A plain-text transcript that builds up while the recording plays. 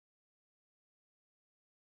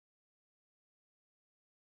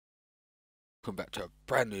Welcome back to a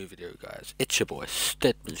brand new video, guys. It's your boy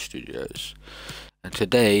Stedman Studios, and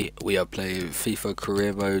today we are playing FIFA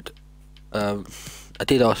Career Mode. I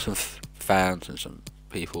did ask some fans and some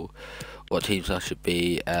people what teams I should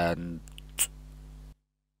be, and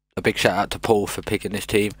a big shout out to Paul for picking this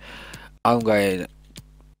team. I'm going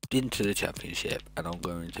into the championship, and I'm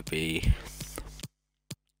going to be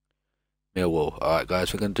Millwall. All right,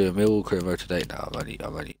 guys, we're going to do a Millwall Career Mode today. Now I'm only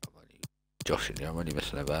joshing you. I'm only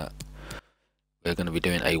messing about. We're going to be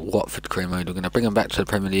doing a Watford Career Mode. We're going to bring them back to the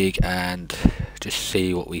Premier League and just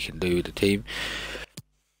see what we can do with the team.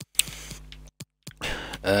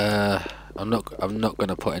 I'm not going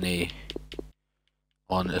to put any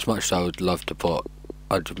on. As much as I would love to put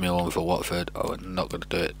 100 mil on for Watford, I'm not going to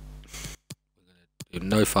do it. We're going to do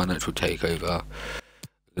no financial takeover. We're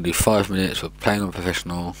going to do 5 minutes. We're playing on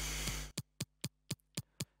professional.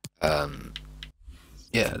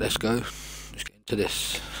 Yeah, let's go. Let's get into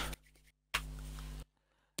this.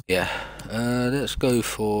 Yeah, let's go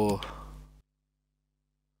for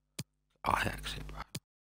Ajax.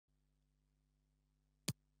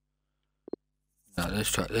 No, let's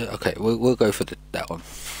try. Okay, we'll go for that one.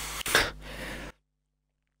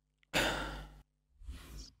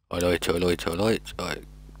 Alright.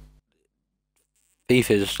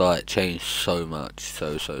 FIFA's like changed so much,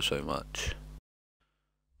 so much.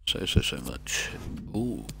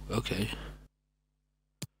 Ooh, okay.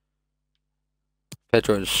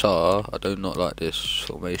 Pedro and Sarr, I do not like this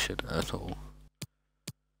formation at all.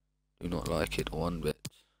 Do not like it one bit.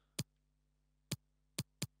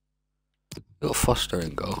 Got Foster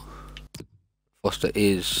in goal. Foster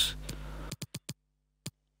is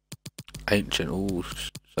ancient. Oh,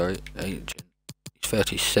 sorry, ancient. He's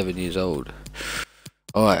 37 years old.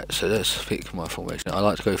 Alright, so let's pick my formation. I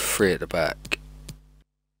like to go 3 at the back.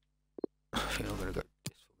 I think I'm going to go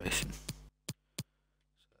this formation.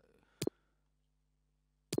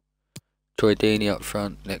 Troy Deeney up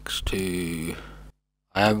front next to.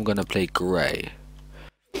 I am gonna play Gray.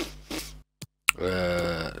 I'm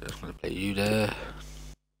gonna play you there.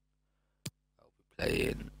 I'll be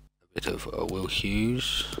playing a bit of Will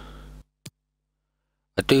Hughes.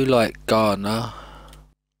 I do like Garner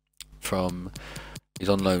he's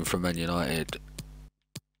on loan from Man United,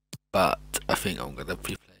 but I think I'm gonna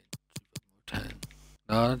be playing 10.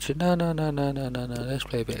 No. Let's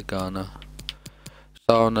play a bit of Garner.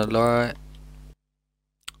 Sarr on the right.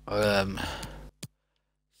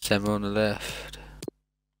 Semmer on the left.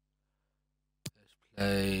 Let's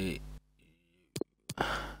play.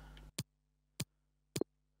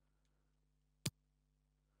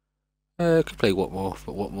 I could play Watmore,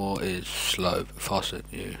 but Watmore is slow, but faster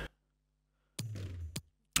than you.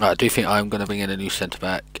 I do think I'm going to bring in a new centre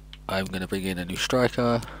back. I'm going to bring in a new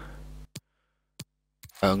striker.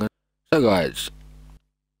 So guys,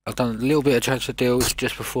 I've done a little bit of transfer deals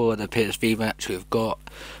just before the PSV match we've got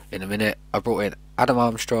in a minute. I brought in Adam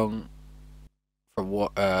Armstrong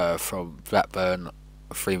from Blackburn,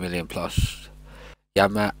 3 million plus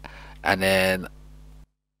Yamat, and then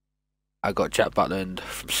I got Jack Butland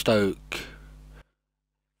from Stoke,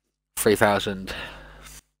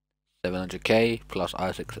 3,700k plus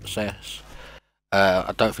Isaac success.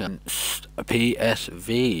 I don't think it's a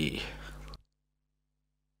PSV.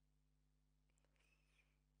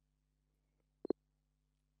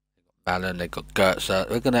 Alan, they got Gertz.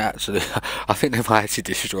 We're gonna actually. I think they might actually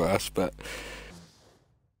destroy us, but.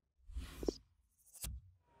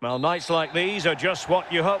 Well, nights like these are just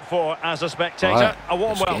what you hope for as a spectator. Right, a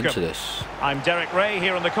warm welcome. Into this. I'm Derek Ray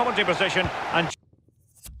here in the commentary position, and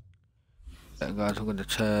guys, I'm going to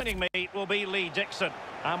turn. Joining me will be Lee Dixon,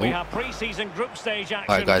 and we have pre-season group stage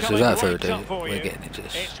action. Alright, guys, so right we're getting into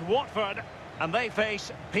this. It's Watford, and they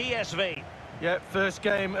face PSV. Yeah, first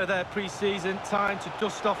game of their pre-season. Time to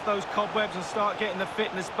dust off those cobwebs and start getting the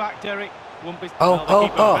fitness back, Derek. Won't be very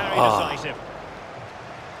decisive.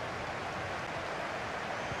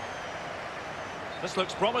 This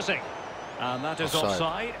looks promising, and that is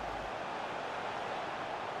offside.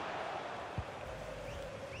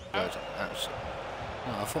 Guys,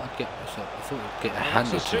 no, I thought I'd get a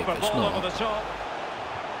hand or two, but it's not.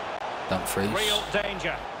 Dumfries. Real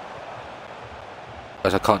danger.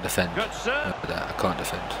 Guys, I can't defend. Good, remember that, I can't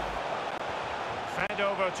defend. Fed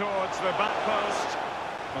over towards the back post.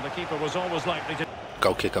 Well, the keeper was always likely to.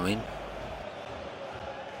 Goal kick, I mean.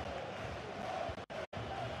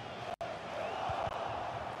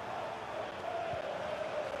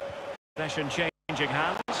 Possession changing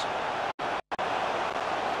hands.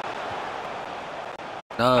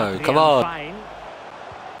 No, come on. Fine.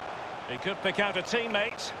 He could pick out a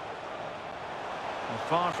teammate.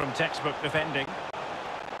 Far from textbook defending.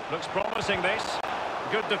 Looks promising, this.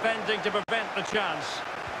 Good defending to prevent the chance.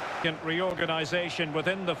 Reorganisation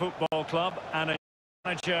within the football club and a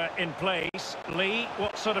manager in place. Lee,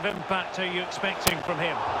 what sort of impact are you expecting from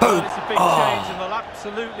him? Well, it's a big change, and they'll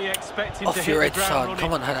absolutely expect him to hit the ground running.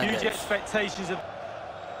 Come on, Hernandez. Huge expectations of...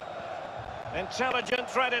 Intelligent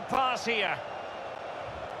threaded pass here.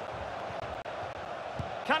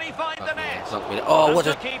 Can he find the net? Oh, what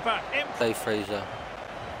a keeper. play, Fraser.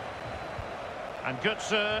 And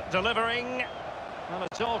Götze delivering. Well,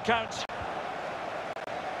 it's all counts.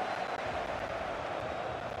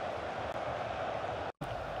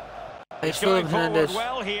 He's going forward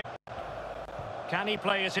well here. Can he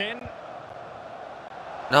play it in?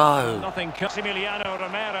 No. Nothing. Emiliano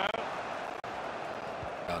Romero.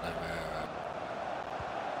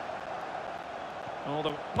 Oh,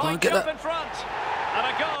 the might jump in front. And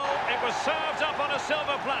a goal. It was served up on a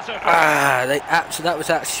silver platter. That was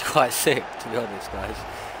actually quite sick, to be honest, guys.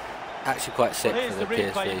 Actually quite sick for the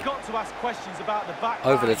PSV. You've got to ask questions about the back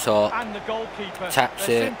over the top. And the goalkeeper. Taps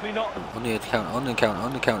it. Simply not... On the counter. On the counter.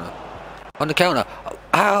 On the counter. On the counter.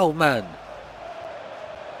 Ow, man.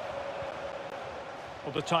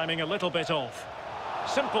 Well, the timing a little bit off.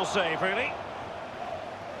 Simple save, really.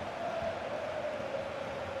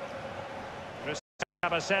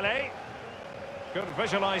 Abasele. Good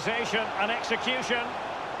visualisation and execution.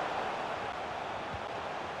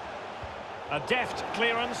 A deft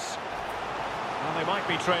clearance. Well, they might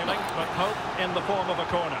be trailing, but hope in the form of a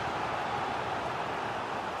corner.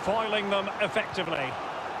 Foiling them effectively.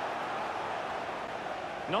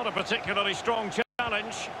 Not a particularly strong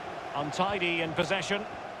challenge. Untidy in possession.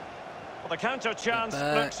 Well, the counter chance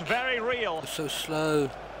looks very real. It's so slow.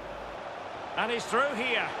 And he's through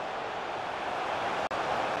here.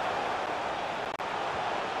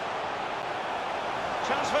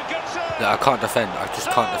 Chance for Götze. No, I can't defend. I just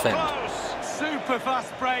can't defend. Close. Super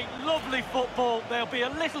fast break. Lovely football. There'll be a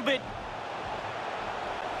little bit...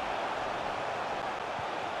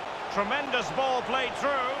 Tremendous ball played through.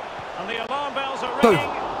 And the alarm bells are ringing.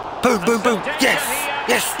 Boom, boom, boom. Yes,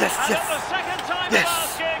 yes, yes, and yes. at the second time yes.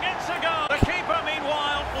 of asking, it's a goal. The keeper,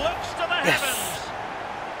 meanwhile, looks to the heavens.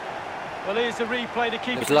 Well, here's a replay. The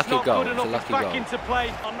keeper's lucky not goal. good enough. It's a It's lucky back goal. into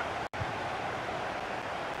play.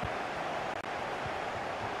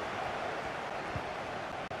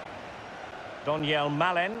 Daniel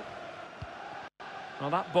Malen.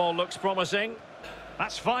 Well, that ball looks promising.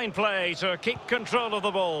 That's fine play to keep control of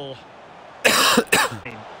the ball.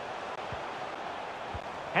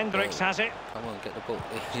 Hendricks has it. Come on, get the ball.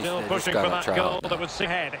 Still pushing for that goal that would see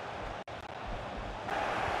ahead.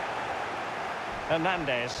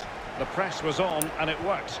 Hernandez. The press was on and it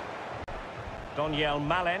worked. Daniel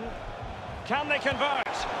Malen. Can they convert?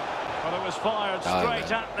 Well, it was fired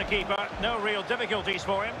straight at the keeper. No real difficulties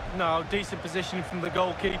for him. No, decent positioning from the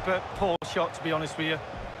goalkeeper. Poor shot, to be honest with you.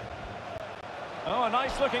 Oh, a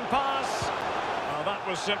nice looking pass. Oh, that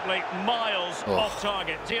was simply miles off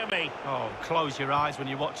target. Dear me. Oh, close your eyes when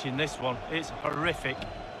you're watching this one. It's horrific.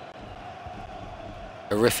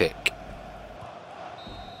 Horrific.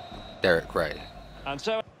 Derek Ray. And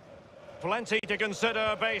so, plenty to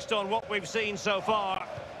consider based on what we've seen so far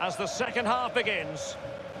as the second half begins.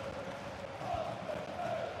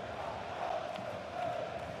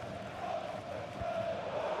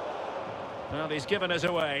 Well, he's given us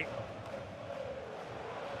away.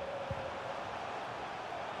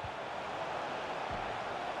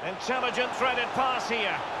 Intelligent threaded pass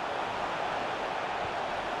here.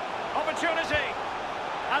 Opportunity.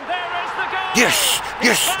 And there is the goal. Yes,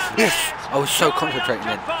 yes, yes. I was so concentrating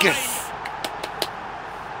then. Yes.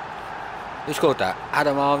 Who scored that?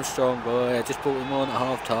 Adam Armstrong, boy. I just brought him on at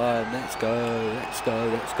half time. Let's go, let's go,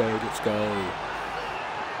 let's go, let's go.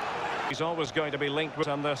 He's always going to be linked with,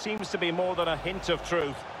 and there seems to be more than a hint of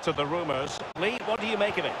truth to the rumours. Lee, what do you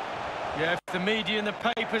make of it? Yeah, the media and the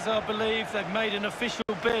papers, I believe, they've made an official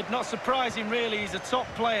bid. Not surprising, really. He's a top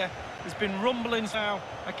player. There's been rumblings now.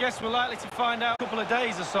 I guess we're likely to find out in a couple of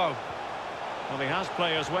days or so. Well, he has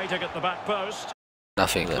players waiting at the back post.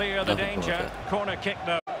 Nothing. Clear the danger. Corner kick,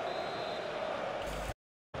 though.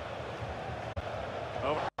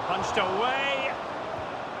 Oh, punched away.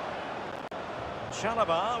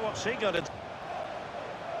 Chalobah, what's he got to do?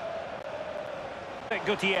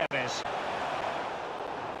 Gutierrez.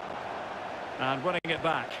 And winning it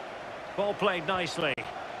back. Ball played nicely.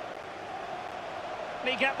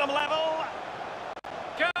 Can he get them level?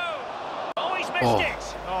 Go! Oh, he's missed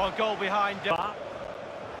it! Oh, goal behind. Well,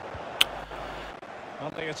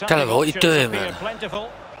 Tell him what you're doing, man.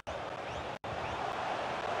 Plentiful.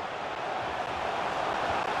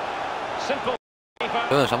 Simple.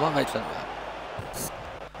 Someone makes that.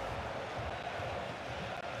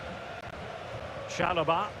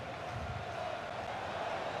 Chalobah.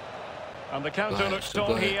 And the counter looks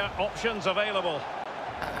on here. Options available.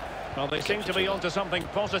 Well, they seem to be onto something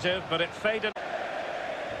positive, but it faded.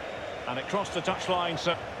 And it crossed the touchline,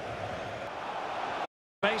 so...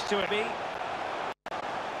 Space to it be.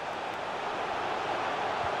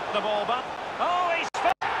 The ball back. Oh, he's...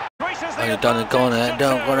 Only done it, gone it,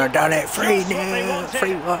 don't wanna done it. 3-0,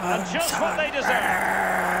 3-1,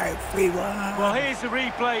 3-1. Well, here's the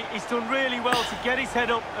replay. He's done really well to get his head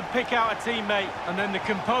up and pick out a teammate, and then the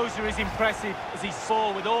composure is impressive as he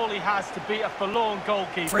saw with all he has to beat a forlorn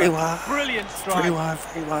goalkeeper. 3-1. Brilliant strike. 3-1,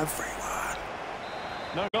 3-1, 3-1.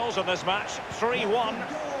 No goals in this match. 3-1.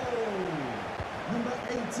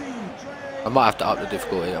 I might have to up the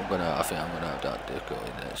difficulty. I think I'm gonna have to up the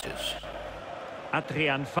difficulty. Let's just.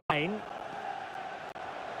 Adrian Fine.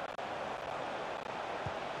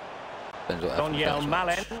 Don Yell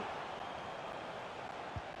Malen.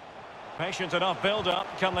 Patient enough build-up.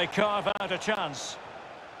 Can they carve out a chance?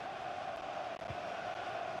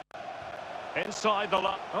 Inside the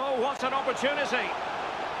line. Oh, what an opportunity.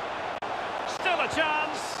 Still a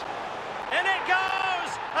chance. In it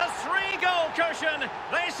goes. A 3-goal cushion.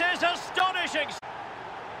 This is astonishing.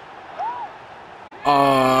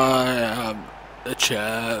 I am the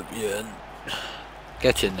champion.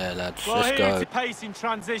 Get in there, lads. Well, Let's go. Here's pace in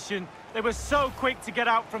transition. They were so quick to get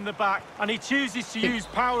out from the back, and he chooses to use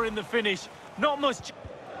power in the finish. Not much.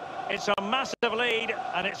 It's a massive lead,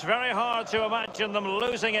 and it's very hard to imagine them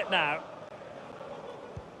losing it now.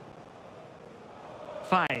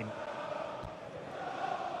 Fine.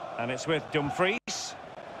 And it's with Dumfries.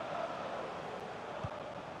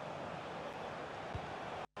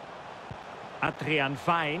 Adrian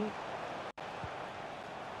Fine.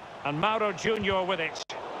 And Mauro Junior with it.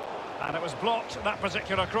 And it was blocked, that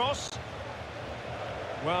particular cross.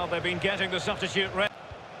 Well, they've been getting the substitute ready.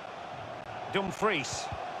 Dumfries.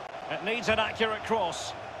 It needs an accurate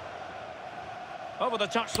cross. Over the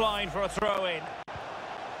touchline for a throw-in.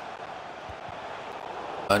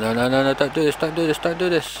 Oh, no, no, no, no, don't do this, don't do this, don't do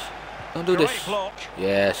this. Don't do this. Block.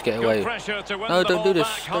 Yes, get away. No, don't do this,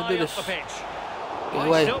 don't do this. Get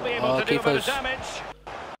away. Oh, keepers.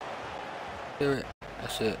 Do it.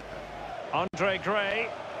 That's it. Andre Gray.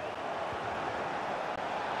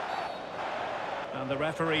 And the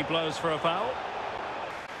referee blows for a foul.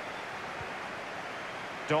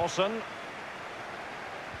 Dawson.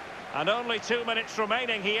 And only 2 minutes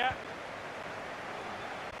remaining here.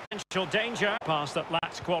 Potential danger. Pass that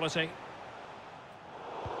lacks quality.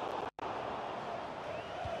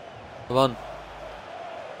 Come on.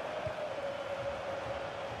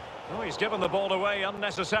 Oh, he's given the ball away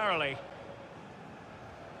unnecessarily.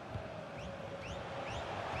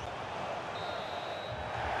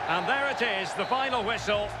 And there it is, the final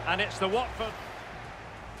whistle, and it's the Watford.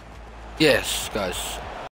 Yes, guys.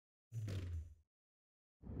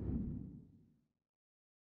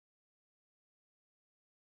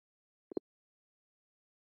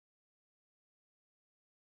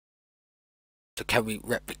 So can we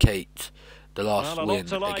replicate the last win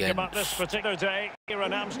against about this particular day here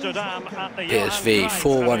in Amsterdam at the PSV?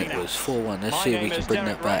 4-1 it was, 4-1. Let's see if we can bring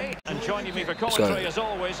that back. And joining me for commentary as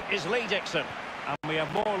always is Lee Dixon. And we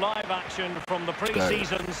have more live action from the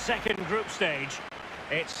pre-season second group stage.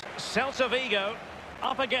 It's Celta Vigo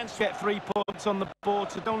up against... Get 3 points on the board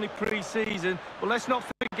to only pre-season. Well, let's not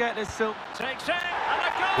forget this. Takes it, and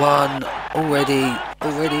a goal! One already.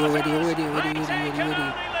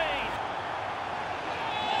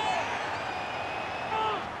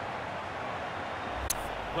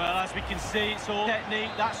 Well, as we can see, it's all technique.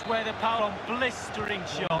 That's where the power on blistering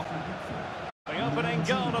shot. The opening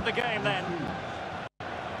goal of the game then.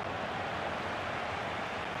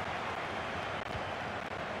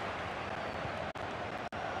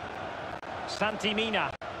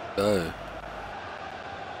 Santimina. Go.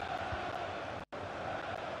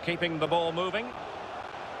 Keeping the ball moving.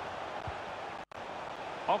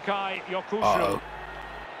 Okay, Yokushu. Uh-oh.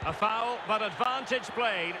 A foul, but advantage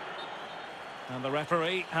played. And the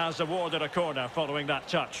referee has awarded a corner following that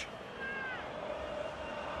touch.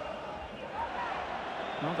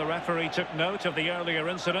 Well, the referee took note of the earlier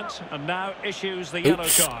incident and now issues the yellow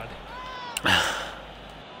card.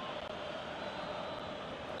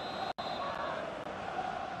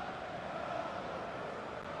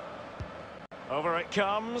 Over it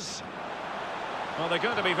comes. Well, they're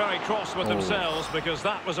going to be very cross with themselves because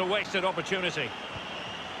that was a wasted opportunity.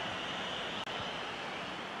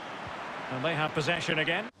 And they have possession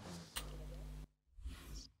again.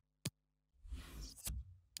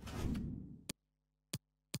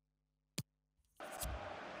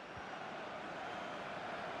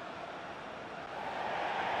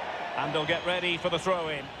 And they'll get ready for the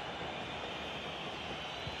throw-in.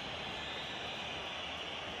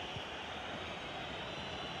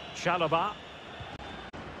 Chalobah.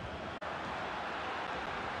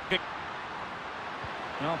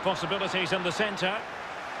 No possibilities in the centre.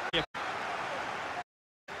 You're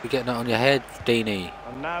getting that on your head, Deeney.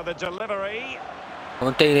 And now the delivery. Come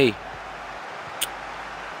on, Deeney.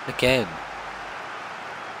 Again.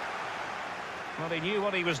 Well, he knew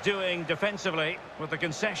what he was doing defensively with the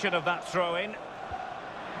concession of that throw-in.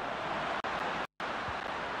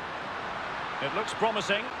 It looks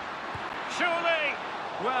promising. Surely!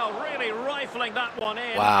 Well, really rifling that one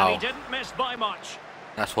in. Wow. And he didn't miss by much.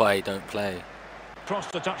 That's why he don't play. Cross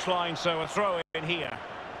the touchline, so a throw-in here.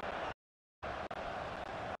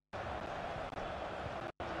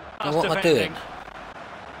 Now what am I doing?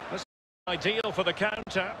 This is ideal for the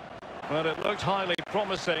counter. But it looked highly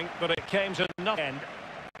promising, but it came to no end.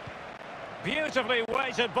 Beautifully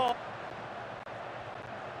weighted ball.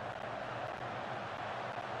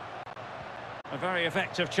 A very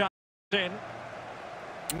effective chance in.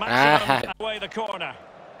 Maximum away the corner.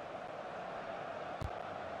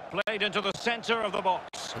 Played into the centre of the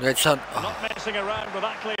box. Red Sun. Oh. Not messing around with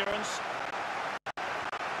that clearance.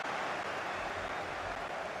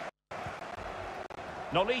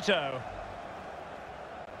 Nolito.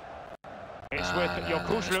 It's with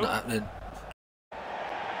Yokushlu. It's not happening.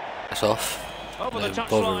 That's off. Over No the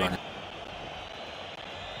bother touchline. running.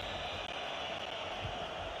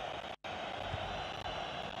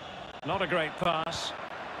 Not a great pass.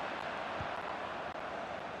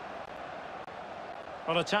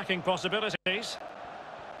 But attacking possibilities.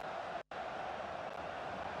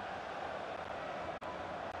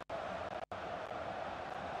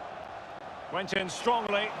 Went in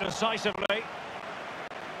strongly, decisively.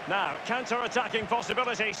 Now, counter-attacking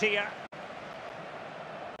possibilities here.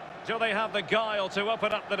 Do they have the guile to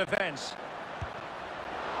open up the defence?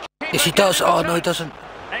 Yes, he does. Oh, no, he doesn't.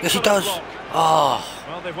 Yes, he does. Oh.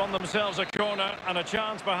 Well, they've won themselves a corner and a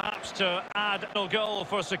chance perhaps to add a goal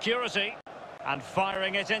for security. And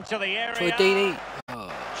firing it into the area. For Deeney.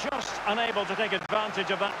 Oh. Just unable to take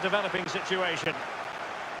advantage of that developing situation.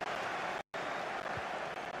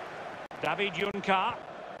 David Juncker.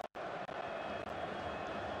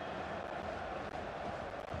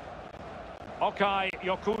 Okay,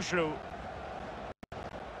 Yokushlu.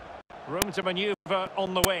 Room to manoeuvre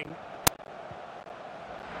on the wing.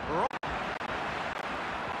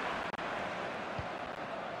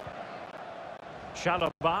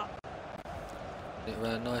 Chalobah. It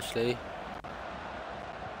ran nicely.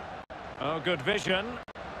 Oh, good vision.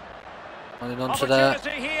 Running onto that.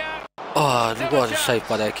 Oh, what a save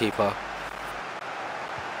by their keeper.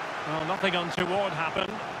 Well, nothing untoward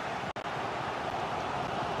happened.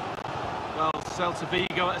 Well, Celta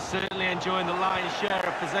Vigo are certainly enjoying the lion's share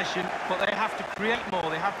of possession, but they have to create more,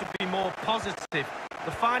 they have to be more positive.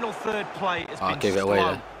 The final third play has been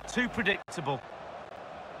slow, too predictable.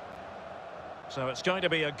 So it's going to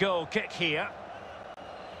be a goal kick here.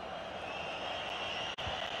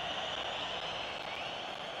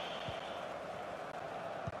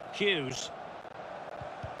 Hughes.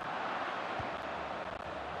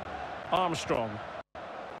 Armstrong.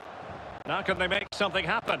 Now can they make something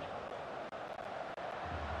happen?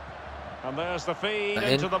 And there's the feed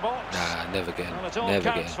into the box. Nah, never again. Well, it all never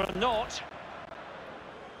counts again. for naught.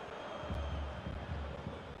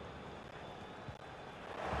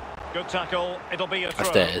 Good tackle. It'll be a throw.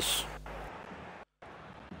 Upstairs.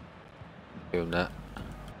 Give him that.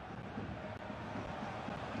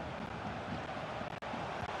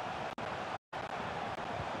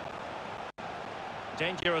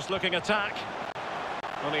 Dangerous looking attack.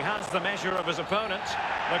 Well, he has the measure of his opponent.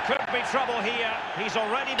 There could be trouble here. He's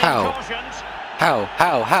already been cautioned. How,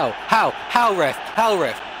 ref? How,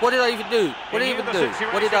 ref? What did I even do? What did I even do?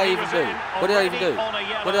 What did I even do? What did I even do?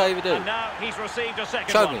 What did I even do? And now he's received a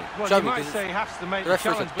second Show one. me. Well, Show you me. might say he has to make The the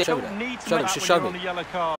referee's challenge, a but you dick. don't need to Show make me, that when show you're me. on the yellow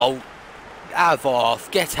card. Oh, have off.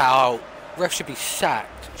 Get out. Ref should be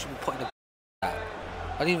sacked. Should be put in the back.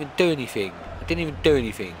 I didn't even do anything. I didn't even do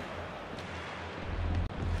anything.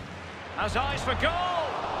 Has eyes for goal.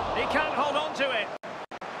 He can't hold on to it.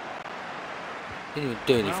 Didn't even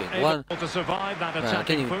do anything. Well, able to survive that Man, I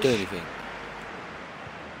attacking didn't even push. do anything.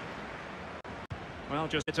 Well,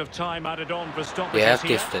 just a bit of time added on for stoppages Yeah, have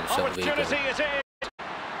here. distance, that'll be Opportunity good. it is.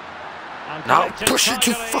 And No, collected push it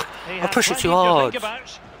too finally. He I had push it too plenty to hard. think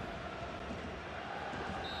about.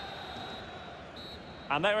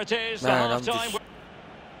 And there it is, Man, the I'm half-time. just...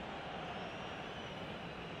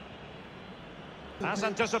 As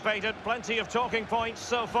anticipated, plenty of talking points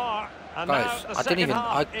so far. And Guys, now the I didn't second even...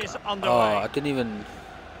 half is underway. Oh, I didn't even...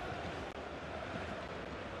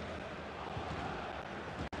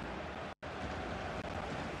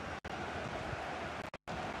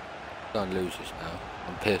 Don't lose this now.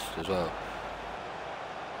 I'm pissed as well.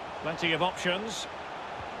 Plenty of options.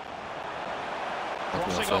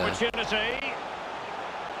 Crossing opportunity.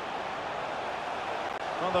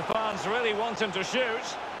 Well, the fans really want him to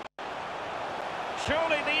shoot.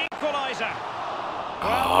 Surely the equaliser.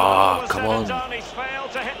 Ah, come on. Done, he's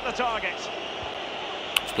failed to hit the target.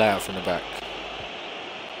 Let's play out from the back.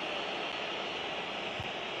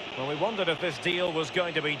 Well, we wondered if this deal was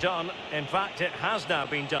going to be done. In fact, it has now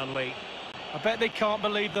been done, Lee. I bet they can't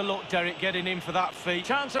believe the look, Derek, getting in for that feat.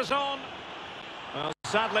 Chances on. Well,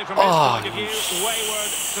 sadly, from his point of view, wayward,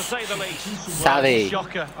 to say the least. Savvy. Well,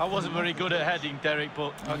 shocker. I wasn't very good at heading, Derek,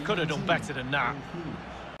 but I could have done better than that.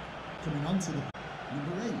 Coming on to the number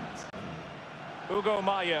 8. Ugo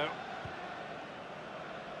Mayo.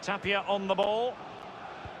 Tapia on the ball.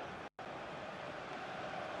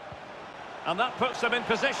 And that puts them in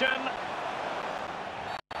position.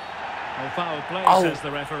 Well, foul play, says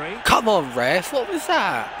the referee. Come on, ref. What was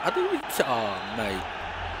that? I didn't even... Oh, mate.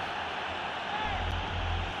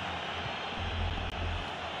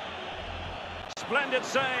 Splendid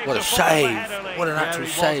save. What a save. What an actual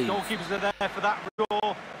save. Goalkeepers are there for that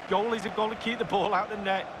goal. Goalies have got to keep the ball out the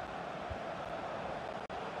net.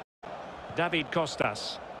 David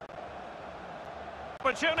Costas.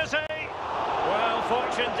 Opportunity. Well,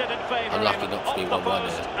 fortune didn't favour him. Unlucky not to be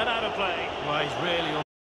 1-1 and out of play. Well, he's really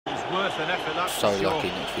it's worth an effort, that's so for sure. lucky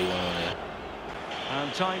not to be 1-1 here.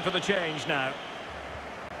 And time for the change now.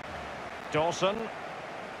 Dawson.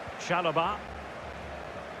 Chalobah.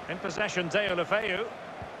 In possession, Deulofeu.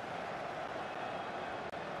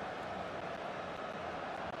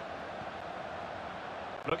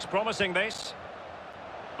 Looks promising, this.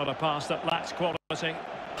 On a pass that lacks quality.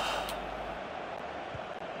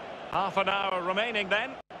 Half an hour remaining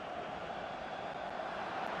then.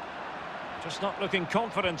 Just not looking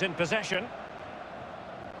confident in possession.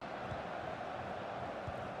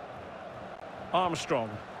 Armstrong.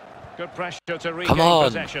 Good pressure to regain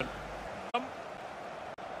possession. Well,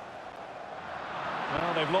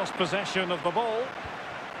 they've lost possession of the ball.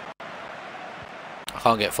 I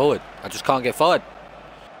can't get forward. I just can't get forward.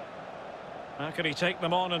 How can he take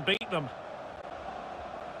them on and beat them?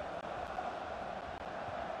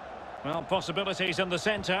 Well, possibilities in the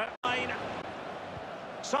centre.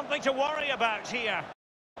 Something to worry about here.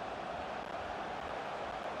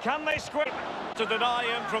 Can they squeeze to deny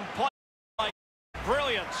him from play?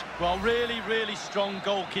 Brilliant. Well, really, really strong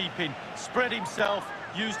goalkeeping. Spread himself,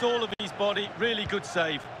 used all of his body. Really good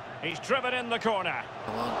save. He's driven in the corner.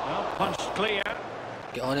 Come on. Well, punched clear.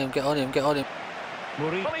 Get on him, get on him, get on him. Will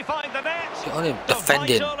he find the net? Get on him,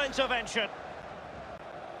 defending. Vital intervention.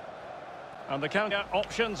 And the counter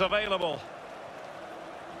options available.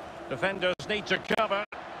 Defenders need to cover.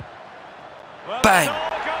 Well, bang!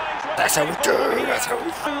 That's how we do. That's how we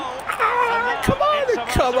do. Ah, come on,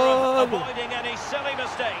 come on! Avoiding any silly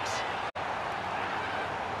mistakes.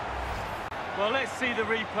 Well, let's see the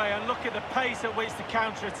replay and look at the pace at which the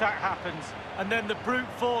counter-attack happens. And then the brute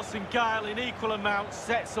force and guile in equal amounts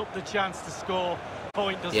sets up the chance to score.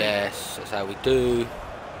 Point, doesn't it? Yes, that's how we do.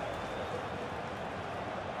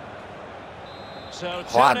 So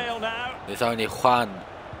Juan. 2-0 now. There's only Juan.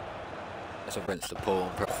 That's against the ball.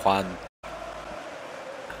 Juan.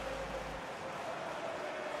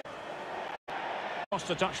 Lost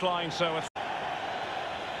the touchline, so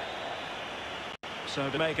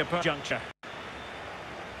to make a juncture.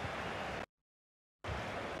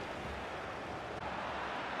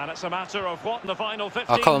 And it's a matter of what in the final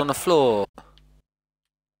 15. I can't on the floor.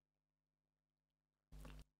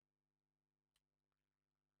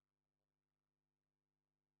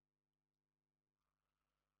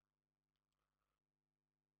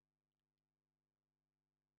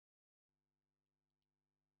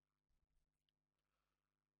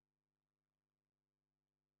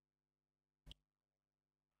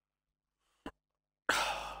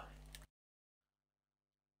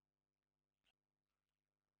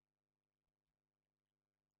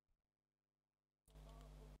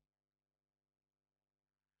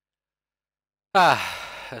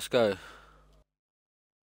 Let's go.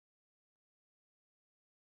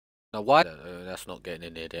 Now why? That's not getting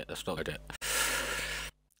in here. That's not it.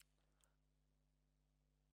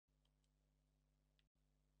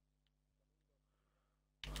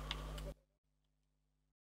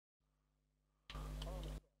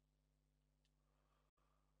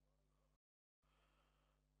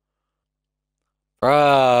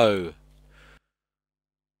 Bro.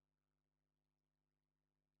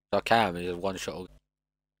 I can. He's a one shot.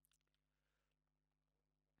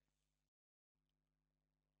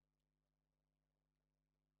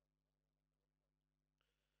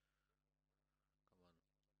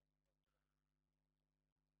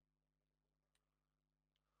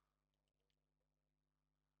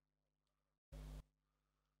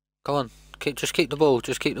 Come on, just keep the ball.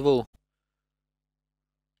 Just keep the ball.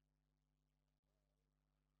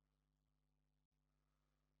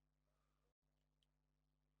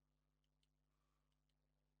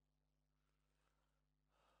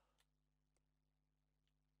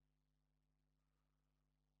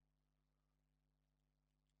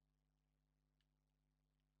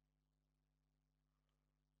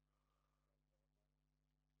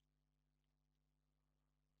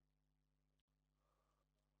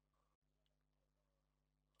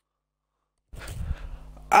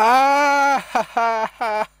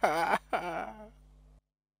 Ah!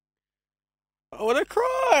 I want to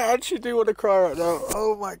cry. I actually do want to cry right now.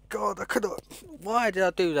 Oh my god, I could not. Why did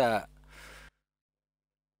I do that?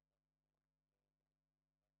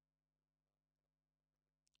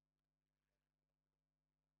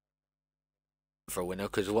 For a winner,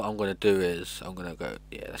 because what I'm going to do is I'm going to go.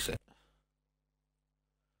 Yeah, that's it.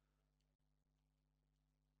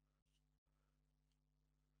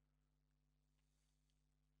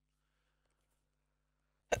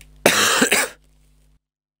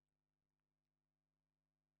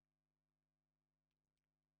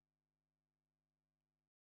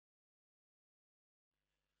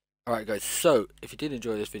 Alright guys, so if you did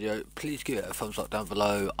enjoy this video, please give it a thumbs up down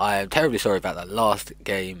below. I am terribly sorry about that last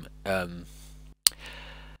game.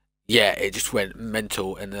 Yeah, it just went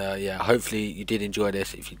mental, and yeah, hopefully you did enjoy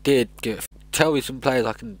this. If you did, tell me some players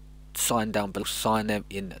I can sign down below, sign them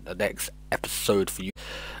in the next episode for you.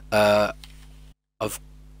 I've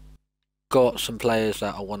got some players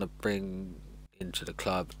that I want to bring into the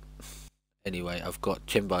club. Anyway, I've got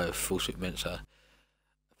Timbo, full suit Mensa.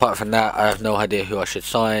 Apart from that, I have no idea who I should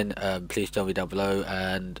sign. Please tell me down below,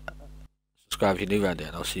 and subscribe if you're new around here,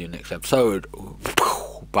 and I'll see you next episode.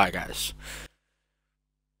 Bye guys.